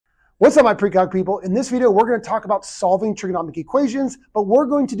What's up, my pre-calc people? In this video, we're going to talk about solving trigonometric equations, but we're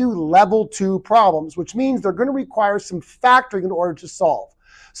going to do level 2 problems, which means they're going to require some factoring in order to solve.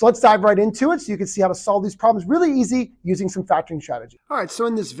 So let's dive right into it so you can see how to solve these problems really easy using some factoring strategy. All right, so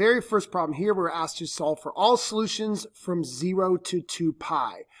in this very first problem here, we're asked to solve for all solutions from 0 to 2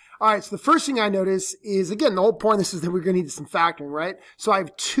 pi. All right, so the first thing I notice is, again, the whole point of this is that we're going to need some factoring, right? So I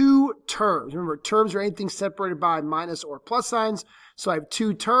have two terms. Remember, terms are anything separated by minus or plus signs. So I have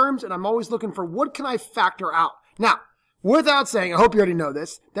two terms, and I'm always looking for what can I factor out. Now, without saying, I hope you already know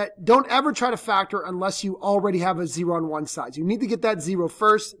this, that don't ever try to factor unless you already have a 0 on one side. You need to get that 0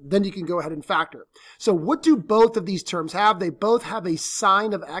 first, then you can go ahead and factor. So what do both of these terms have? They both have a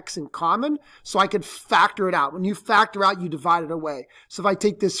sign of x in common, so I could factor it out. When you factor out, you divide it away. So if I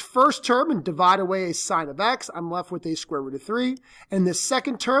take this first term and divide away a sign of x, I'm left with a square root of 3. And this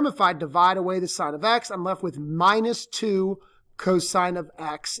second term, if I divide away the sign of x, I'm left with minus 2 cosine of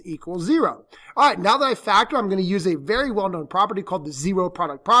x equals 0. All right, now that I factor, I'm going to use a very well-known property called the zero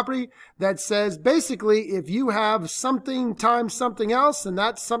product property that says basically if you have something times something else and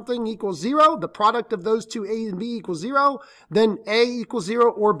that something equals 0, the product of those two, a and b equals 0, then a equals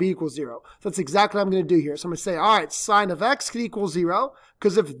 0 or b equals 0. So that's exactly what I'm going to do here. So I'm going to say, all right, sine of x could equal 0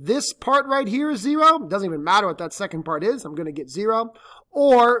 because if this part right here is 0, it doesn't even matter what that second part is, I'm going to get 0.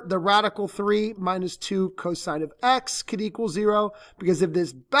 Or the radical 3 minus 2 cosine of x could equal 0, because if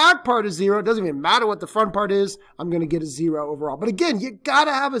this back part is 0, it doesn't even matter what the front part is, I'm going to get a 0 overall. But again, you got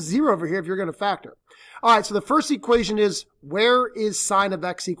to have a 0 over here if you're going to factor. All right, so the first equation is, where is sine of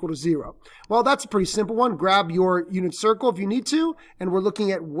x equal to 0? Well, that's a pretty simple one. Grab your unit circle if you need to, and we're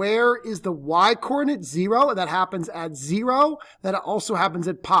looking at where is the y-coordinate 0, and that happens at 0. That also happens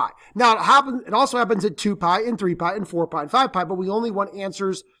at pi. Now, it also happens at 2 pi and 3 pi and 4 pi and 5 pi, but we only want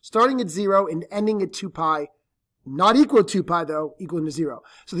answers starting at 0 and ending at 2 pi, not equal to 2 pi, though, equal to 0.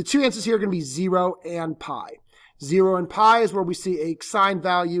 So the two answers here are going to be 0 and pi. 0 and pi is where we see a sine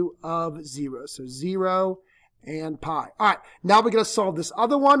value of 0. So 0 and pi. All right, now we're going to solve this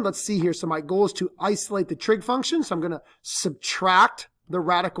other one. Let's see here. So my goal is to isolate the trig function. So I'm going to subtract the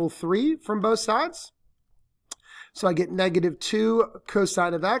radical 3 from both sides. So I get negative 2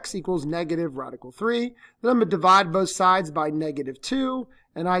 cosine of x equals negative radical 3. Then I'm going to divide both sides by negative 2.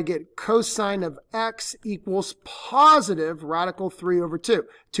 And I get cosine of x equals positive radical 3 over 2.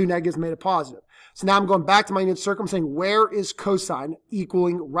 Two negatives made a positive. So now I'm going back to my unit circle. I'm saying, where is cosine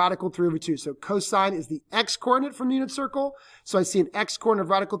equaling radical 3 over 2? So cosine is the x-coordinate from the unit circle. So I see an x-coordinate of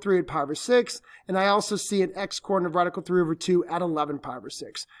radical 3 at pi over 6. And I also see an x-coordinate of radical 3 over 2 at 11 pi over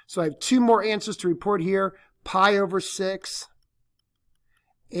 6. So I have two more answers to report here. Pi over 6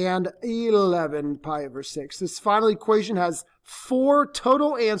 and 11 pi over 6. This final equation has 4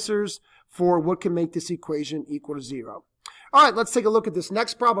 total answers for what can make this equation equal to 0. All right, let's take a look at this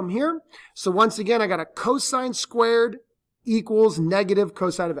next problem here. So once again, I got a cosine squared equals negative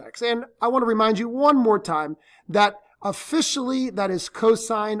cosine of x. And I want to remind you one more time that officially that is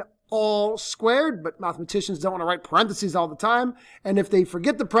cosine all squared, but mathematicians don't want to write parentheses all the time. And if they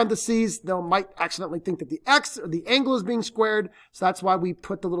forget the parentheses, they might accidentally think that the x or the angle is being squared. So that's why we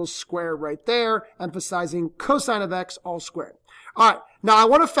put the little square right there, emphasizing cosine of x all squared. All right, now I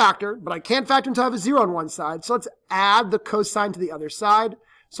want to factor, but I can't factor until I have a 0 on one side. So let's add the cosine to the other side.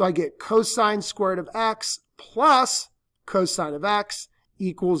 So I get cosine squared of x plus cosine of x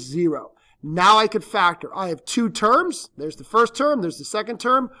equals 0. Now I could factor. I have two terms. There's the first term. There's the second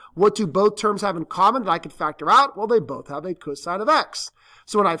term. What do both terms have in common that I could factor out? Well, they both have a cosine of x.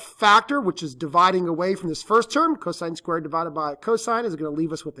 So when I factor, which is dividing away from this first term, cosine squared divided by cosine is going to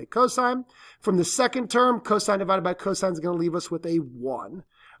leave us with a cosine. From the second term, cosine divided by cosine is going to leave us with a 1.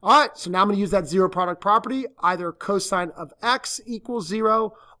 All right, so now I'm going to use that zero product property. Either cosine of x equals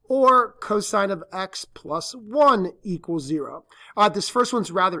 0 or cosine of x plus 1 equals 0. This first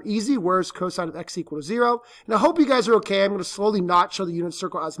one's rather easy. Where's cosine of x equal to 0? And I hope you guys are okay. I'm going to slowly not show the unit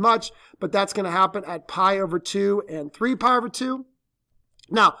circle as much, but that's going to happen at pi over 2 and 3 pi over 2.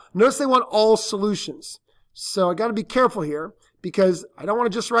 Now, notice they want all solutions. So I got to be careful here because I don't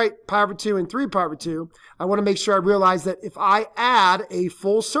want to just write pi over 2 and 3 pi over 2. I want to make sure I realize that if I add a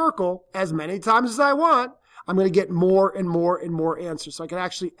full circle as many times as I want, I'm going to get more and more and more answers. So I can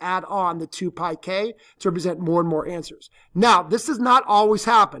actually add on the 2 pi k to represent more and more answers. Now, this does not always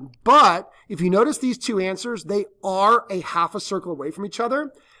happen, but if you notice these two answers, they are a half a circle away from each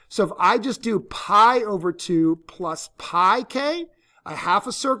other. So if I just do pi over 2 plus pi k, a half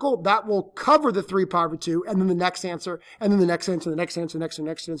a circle, that will cover the 3 pi over 2, and then the next answer, and then the next answer, the next answer, the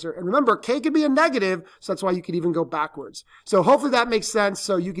next answer. And remember, k could be a negative, so that's why you could even go backwards. So hopefully that makes sense.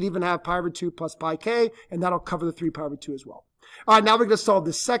 So you could even have pi over 2 plus pi k, and that'll cover the 3 pi over 2 as well. All right, now we're going to solve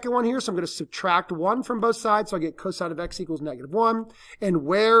the second one here. So I'm going to subtract 1 from both sides. So I get cosine of x equals -1. And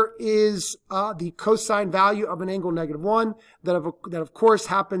where is the cosine value of an angle -1? That of course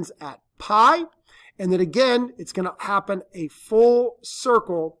happens at pi. And then again, it's going to happen a full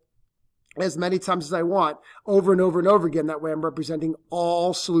circle as many times as I want, over and over and over again. That way I'm representing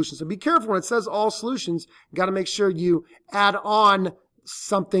all solutions. So be careful when it says all solutions. You got to make sure you add on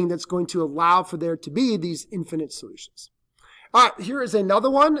something that's going to allow for there to be these infinite solutions. All right, here is another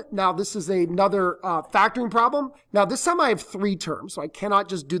one. Now, this is another factoring problem. Now, this time I have 3 terms, so I cannot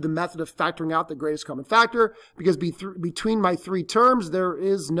just do the method of factoring out the greatest common factor, because between my 3 terms, there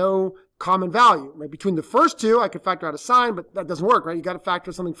is no common value. Right? Between the first 2, I could factor out a sign, but that doesn't work, right? You got to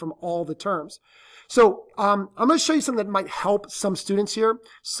factor something from all the terms. So I'm going to show you something that might help some students here.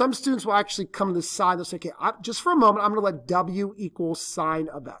 Some students will actually come to the side. They'll say, okay, just for a moment, I'm going to let w equal sine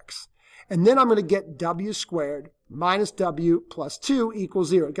of x. And then I'm going to get w squared minus w plus 2 equals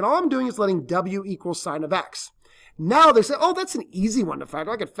 0. Again, all I'm doing is letting w equal sine of x. Now they say, oh, that's an easy one to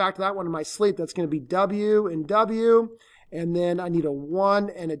factor. I could factor that one in my sleep. That's going to be w and w. And then I need a 1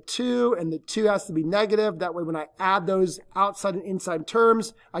 and a 2, and the 2 has to be negative. That way when I add those outside and inside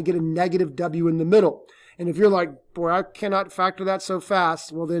terms, I get a negative w in the middle. And if you're like, boy, I cannot factor that so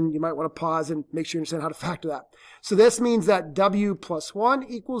fast, well, then you might want to pause and make sure you understand how to factor that. So this means that w plus 1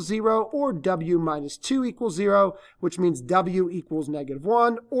 equals 0, or w minus 2 equals 0, which means w equals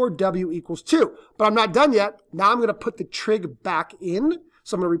 -1, or w equals 2. But I'm not done yet. Now I'm going to put the trig back in.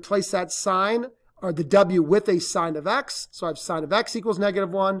 So I'm going to replace that sign, or the w, with a sine of x. So I have sine of x equals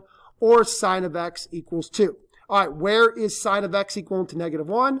 -1, or sine of x equals 2. All right, where is sine of x equal to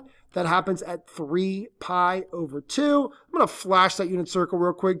 -1? That happens at 3 pi over 2. I'm going to flash that unit circle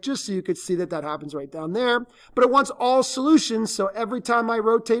real quick just so you could see that that happens right down there. But it wants all solutions, so every time I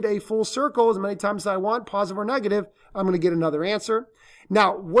rotate a full circle, as many times as I want, positive or negative, I'm going to get another answer.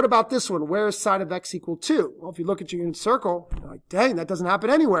 Now, what about this one? Where is sine of x equal 2? Well, if you look at your unit circle, you're like, dang, that doesn't happen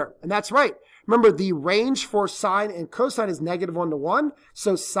anywhere. And that's right. Remember, the range for sine and cosine is -1 to 1,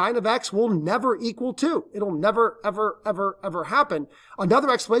 so sine of x will never equal 2. It'll never, ever, ever, ever happen.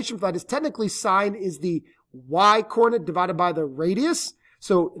 Another explanation for that is technically sine is the y-coordinate divided by the radius.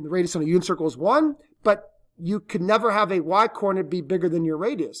 So the radius on a unit circle is 1, but you could never have a y-coordinate be bigger than your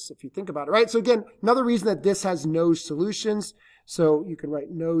radius, if you think about it, right? So again, another reason that this has no solutions. So you can write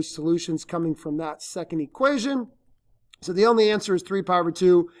no solutions coming from that second equation. So the only answer is 3 pi over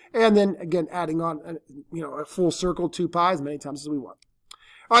 2, and then again adding on a full circle, 2 pi, as many times as we want.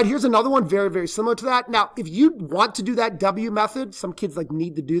 All right, here's another one very, very similar to that. Now, if you want to do that w method, some kids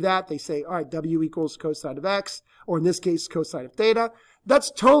need to do that. They say, all right, w equals cosine of x, or in this case, cosine of theta. That's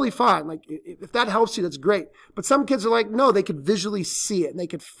totally fine. Like, if that helps you, that's great. But some kids are like, no, they could visually see it, and they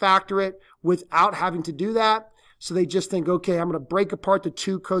could factor it without having to do that. So they just think, okay, I'm going to break apart the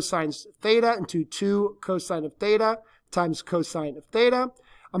 2 cosines of theta into 2 cosine of theta times cosine of theta.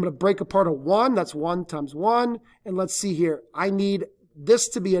 I'm going to break apart a 1. That's 1 times 1. And let's see here. I need this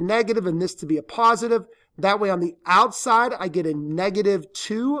to be a negative and this to be a positive. That way on the outside, I get a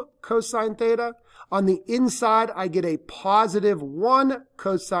 -2 cosine theta. On the inside, I get a +1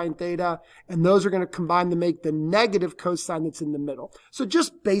 cosine theta. And those are going to combine to make the negative cosine that's in the middle. So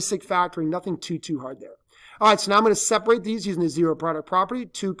just basic factoring, nothing too hard there. All right, so now I'm going to separate these using the zero product property.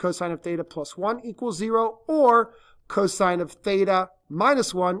 2 cosine of theta plus 1 equals 0, or cosine of theta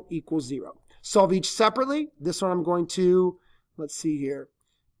minus 1 equals 0. Solve each separately. This one I'm going to, let's see here,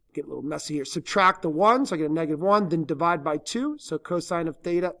 get a little messy here. Subtract the 1, so I get a -1, then divide by 2. So cosine of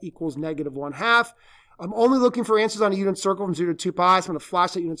theta equals -1/2. I'm only looking for answers on a unit circle from 0 to 2 pi, so I'm going to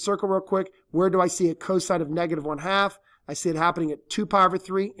flash that unit circle real quick. Where do I see a cosine of -1/2? I see it happening at 2 pi over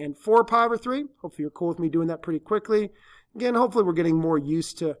 3 and 4 pi over 3. Hopefully you're cool with me doing that pretty quickly. Again, hopefully we're getting more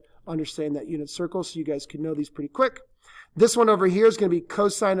used to understand that unit circle so you guys can know these pretty quick. This one over here is going to be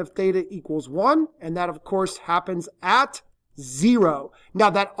cosine of theta equals 1, and that of course happens at 0. Now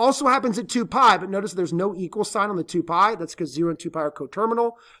that also happens at 2 pi, but notice there's no equal sign on the 2 pi. That's because 0 and 2 pi are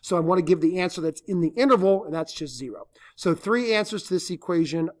coterminal. So I want to give the answer that's in the interval, and that's just 0. So 3 answers to this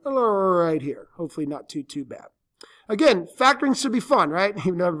equation right here. Hopefully not too bad. Again, factoring should be fun, right?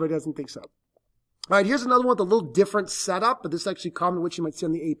 Even though everybody doesn't think so. All right, here's another one with a little different setup, but this is actually common, which you might see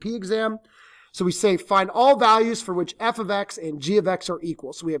on the AP exam. So we say find all values for which f of x and g of x are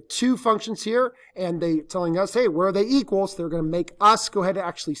equal. So we have 2 functions here, and they're telling us, hey, where are they equal? So they're going to make us go ahead and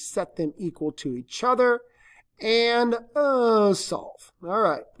actually set them equal to each other and solve. All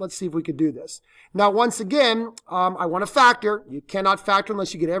right, let's see if we could do this. Now, once again, I want to factor. You cannot factor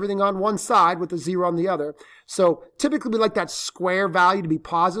unless you get everything on one side with a 0 on the other. So typically we like that square value to be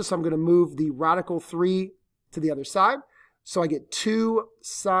positive, so I'm going to move the radical 3 to the other side. So I get 2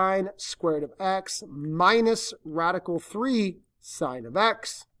 sine squared of x minus radical 3 sine of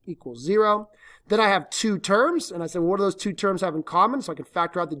x equals 0. Then I have two terms, and I said, well, what do those two terms have in common? So I can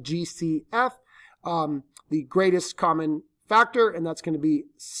factor out the GCF, the greatest common factor, and that's going to be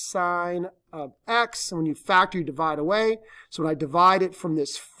sine of x. And when you factor, you divide away. So when I divide it from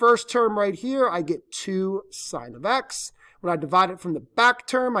this first term right here, I get 2 sine of x. When I divide it from the back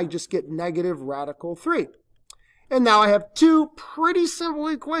term, I just get negative radical 3. And now I have two pretty simple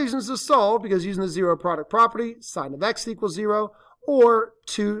equations to solve because using the zero product property, sine of x equals 0, or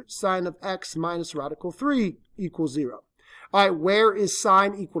 2 sine of x minus radical 3 equals 0. All right, where is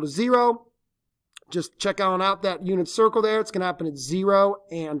sine equal to 0? Just check out that unit circle there. It's going to happen at 0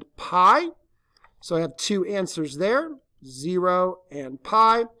 and pi. So I have two answers there, 0 and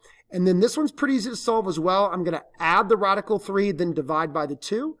pi. And then this one's pretty easy to solve as well. I'm going to add the radical 3, then divide by the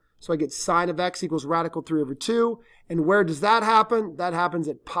 2. So I get sine of x equals radical 3 over 2. And where does that happen? That happens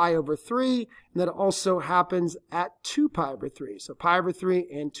at pi over 3. And that also happens at 2 pi over 3. So pi over 3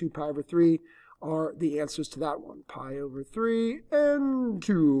 and 2 pi over 3 are the answers to that one. Pi over 3 and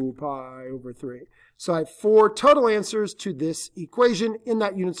 2 pi over 3. So I have 4 total answers to this equation in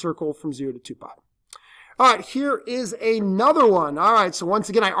that unit circle from 0 to 2 pi. All right, here is another one. All right, so once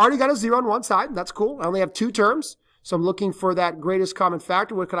again, I already got a 0 on one side. That's cool. I only have 2 terms. So I'm looking for that greatest common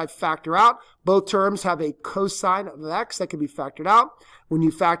factor. What could I factor out? Both terms have a cosine of x that can be factored out. When you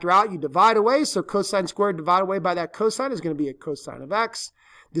factor out, you divide away. So cosine squared divided away by that cosine is going to be a cosine of x.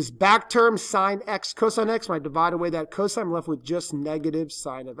 This back term, sine x, cosine x, when I divide away that cosine, I'm left with just negative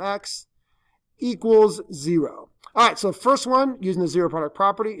sine of x equals 0. All right, so the first one, using the zero product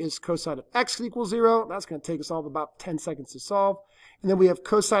property, is cosine of x equals 0. That's going to take us all about 10 seconds to solve. And then we have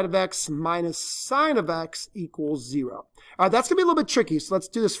cosine of x minus sine of x equals 0. All right, that's going to be a little bit tricky. So let's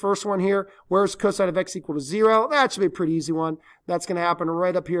do this first one here. Where's cosine of x equal to 0? That should be a pretty easy one. That's going to happen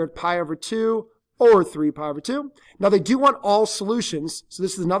right up here at pi over 2 or 3 pi over 2. Now, they do want all solutions. So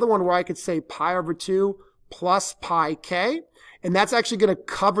this is another one where I could say pi over 2 plus pi k. And that's actually going to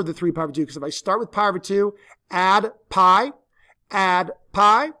cover the 3 pi over 2. Because if I start with pi over 2, add pi, add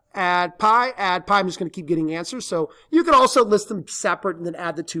pi, add pi, add pi. I'm just going to keep getting answers. So you can also list them separate and then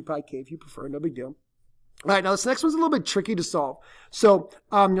add the 2 pi k if you prefer. No big deal. All right, now this next one's a little bit tricky to solve. So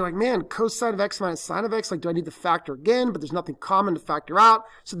you're like, man, cosine of x minus sine of x, like, do I need to factor again? But there's nothing common to factor out.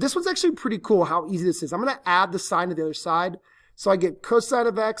 So this one's actually pretty cool how easy this is. I'm going to add the sine to the other side. So I get cosine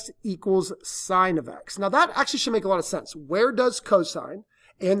of x equals sine of x. Now that actually should make a lot of sense. Where does cosine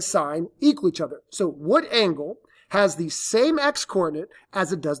and sine equal each other? So what angle has the same x-coordinate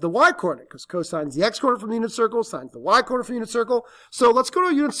as it does the y-coordinate? Because cosine is the x-coordinate from the unit circle, sine is the y-coordinate from the unit circle. So let's go to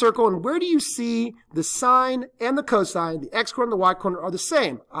a unit circle, and where do you see the sine and the cosine, the x-coordinate and the y-coordinate are the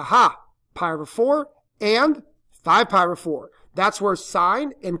same? Aha! Pi over 4 and 5 pi over 4. That's where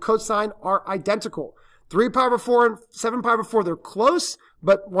sine and cosine are identical. 3 pi over 4 and 7 pi over 4, they're close,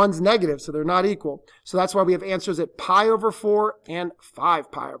 but one's negative, so they're not equal. So that's why we have answers at pi over 4 and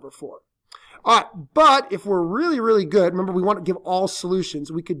 5 pi over 4. All right, but if we're really, really good, remember we want to give all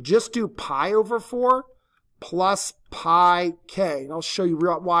solutions. We could just do pi over 4 plus pi k. And I'll show you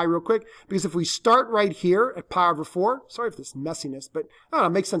why real quick. Because if we start right here at pi over 4, sorry for this messiness, but I don't know,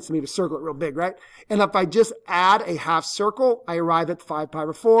 it makes sense to me to circle it real big, right? And if I just add a half circle, I arrive at 5 pi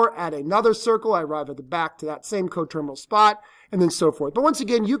over 4. Add another circle, I arrive at the back to that same coterminal spot, and then so forth. But once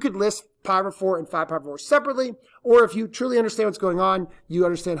again, you could list pi over 4 and 5 pi over 4 separately, or if you truly understand what's going on, you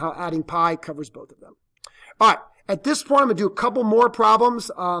understand how adding pi covers both of them. All right, at this point, I'm going to do a couple more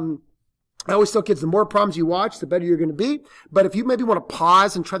problems. I always tell kids the more problems you watch, the better you're going to be. But if you maybe want to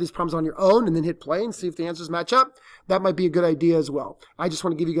pause and try these problems on your own and then hit play and see if the answers match up, that might be a good idea as well. I just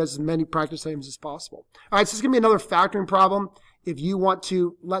want to give you guys as many practice items as possible. All right, so this is going to be another factoring problem. If you want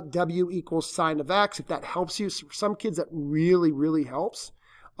to let w equal sine of x, if that helps you. So for some kids, that really, really helps.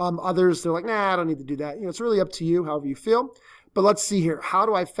 Others, they're like, nah, I don't need to do that. You know, it's really up to you, however you feel. But let's see here. How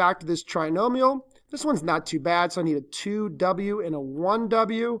do I factor this trinomial? This one's not too bad. So I need a 2w and a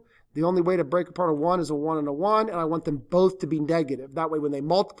 1w. The only way to break apart a 1 is a 1 and a 1, and I want them both to be negative. That way, when they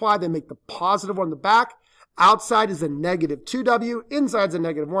multiply, they make the positive one on the back. Outside is a negative 2w. Inside is a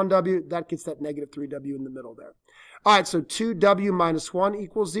negative 1w. That gets that negative 3w in the middle there. All right, so 2w minus 1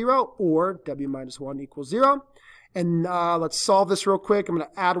 equals 0, or w minus 1 equals 0. And let's solve this real quick. I'm going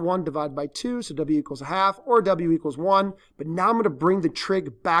to add 1 divided by 2, so w equals a half, or w equals 1. But now I'm going to bring the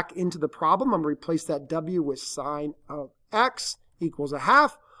trig back into the problem. I'm going to replace that w with sine of x equals a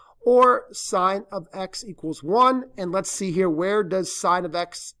half, or sine of x equals 1. And let's see here, where does sine of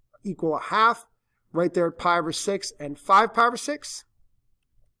x equal a half? Right there at pi over 6 and 5 pi over 6.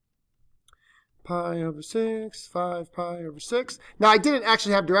 pi over 6, 5 pi over 6. Now, I didn't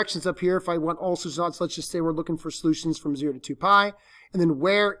actually have directions up here if I want all solutions on, so let's just say we're looking for solutions from 0 to 2 pi. And then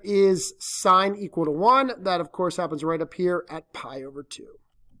where is sine equal to 1? That, of course, happens right up here at pi over 2.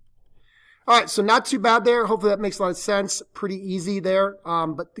 All right, so not too bad there. Hopefully that makes a lot of sense. Pretty easy there.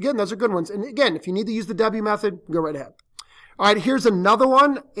 But again, those are good ones. And again, if you need to use the W method, go right ahead. All right, here's another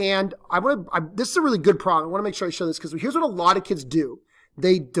one. And this is a really good problem. I want to make sure I show this because here's what a lot of kids do.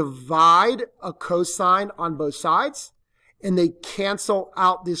 They divide a cosine on both sides, and they cancel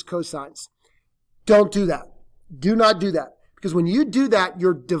out these cosines. Don't do that. Do not do that. Because when you do that,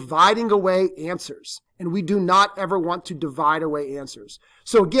 you're dividing away answers. And we do not ever want to divide away answers.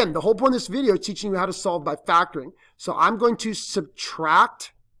 So again, the whole point of this video is teaching you how to solve by factoring. So I'm going to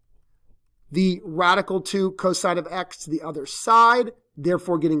subtract the radical 2 cosine of x to the other side,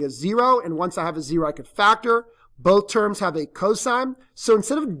 therefore getting a 0. And once I have a 0, I could factor. Both terms have a cosine. So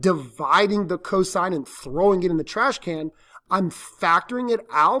instead of dividing the cosine and throwing it in the trash can, I'm factoring it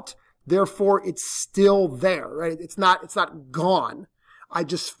out. Therefore, it's still there, right? It's not gone. I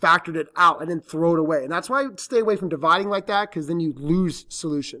just factored it out. I didn't throw it away. And that's why I stay away from dividing like that, because then you lose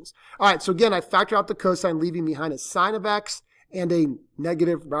solutions. All right, so again, I factor out the cosine, leaving behind a sine of x and a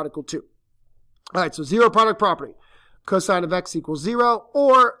negative radical 2. All right, so zero product property. Cosine of x equals 0,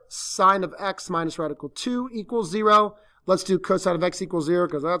 or sine of x minus radical 2 equals 0. Let's do cosine of x equals 0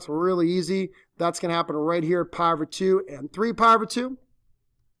 because that's really easy. That's going to happen right here, pi over 2 and 3 pi over 2.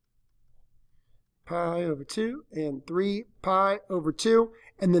 Pi over 2 and 3 pi over 2.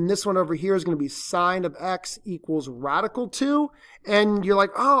 And then this one over here is going to be sine of x equals radical 2. And you're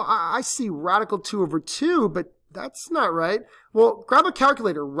like, oh, I see radical 2 over 2, but that's not right. Well, grab a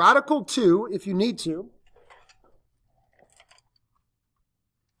calculator. Radical 2, if you need to,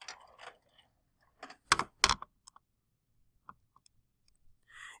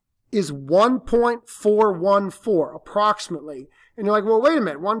 is 1.414 approximately. And you're like, well, wait a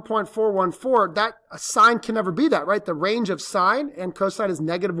minute, 1.414, that a sine can never be that, right? The range of sine and cosine is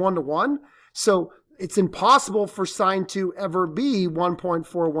 -1 to 1. So it's impossible for sine to ever be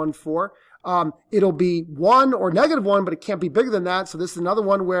 1.414. It'll be 1 or -1, but it can't be bigger than that. So this is another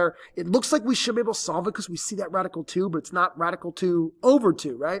one where it looks like we should be able to solve it because we see that radical 2, but it's not radical 2 over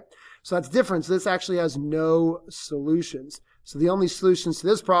 2, right? So that's different. So this actually has no solutions. So the only solutions to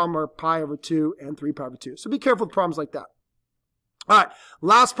this problem are pi over 2 and 3 pi over 2. So be careful with problems like that. All right,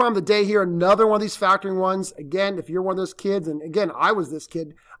 last problem of the day here, another one of these factoring ones. Again, if you're one of those kids, and again, I was this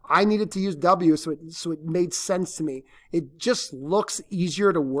kid, I needed to use W, so it made sense to me. It just looks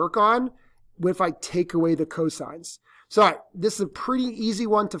easier to work on if I take away the cosines. So all right, this is a pretty easy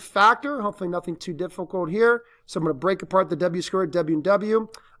one to factor. Hopefully nothing too difficult here. So I'm going to break apart the W squared, W and W.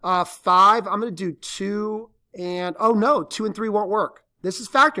 5, I'm going to do 2 and, oh no, 2 and 3 won't work. This is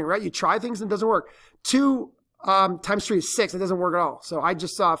factoring, right? You try things and it doesn't work. 2 times 3 is 6. It doesn't work at all. So I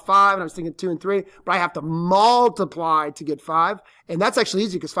just saw 5 and I was thinking 2 and 3, but I have to multiply to get 5. And that's actually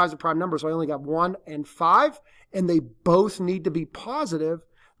easy because 5 is a prime number. So I only got 1 and 5 and they both need to be positive.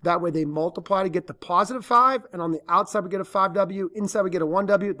 That way they multiply to get the positive 5. And on the outside we get a 5W. Inside we get a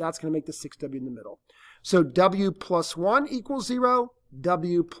 1W. That's going to make the 6W in the middle. So W plus 1 equals 0.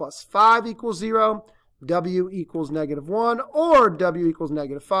 W plus 5 equals 0. W equals -1 or W equals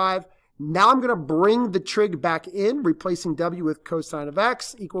 -5. Now I'm going to bring the trig back in, replacing W with cosine of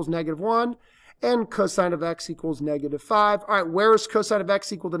x equals -1 and cosine of x equals -5. All right, where is cosine of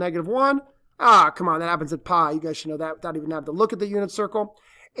x equal to -1? Ah, come on, that happens at pi. You guys should know that without even having to look at the unit circle.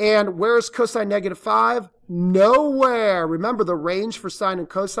 And where is cosine -5? Nowhere. Remember, the range for sine and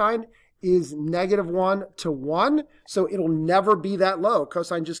cosine is -1 to 1, so it'll never be that low.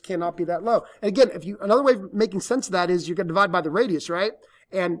 Cosine just cannot be that low. And again, another way of making sense of that is you're going to divide by the radius, right?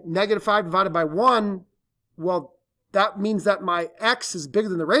 And -5 divided by 1, well, that means that my x is bigger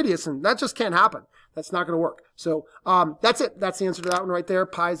than the radius, and that just can't happen. That's not going to work. So that's it. That's the answer to that one right there.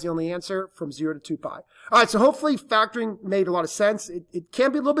 Pi is the only answer from 0 to 2 pi. All right, so hopefully factoring made a lot of sense. It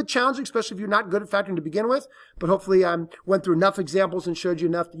can be a little bit challenging, especially if you're not good at factoring to begin with, but hopefully I went through enough examples and showed you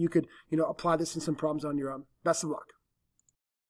enough that you could apply this in some problems on your own. Best of luck.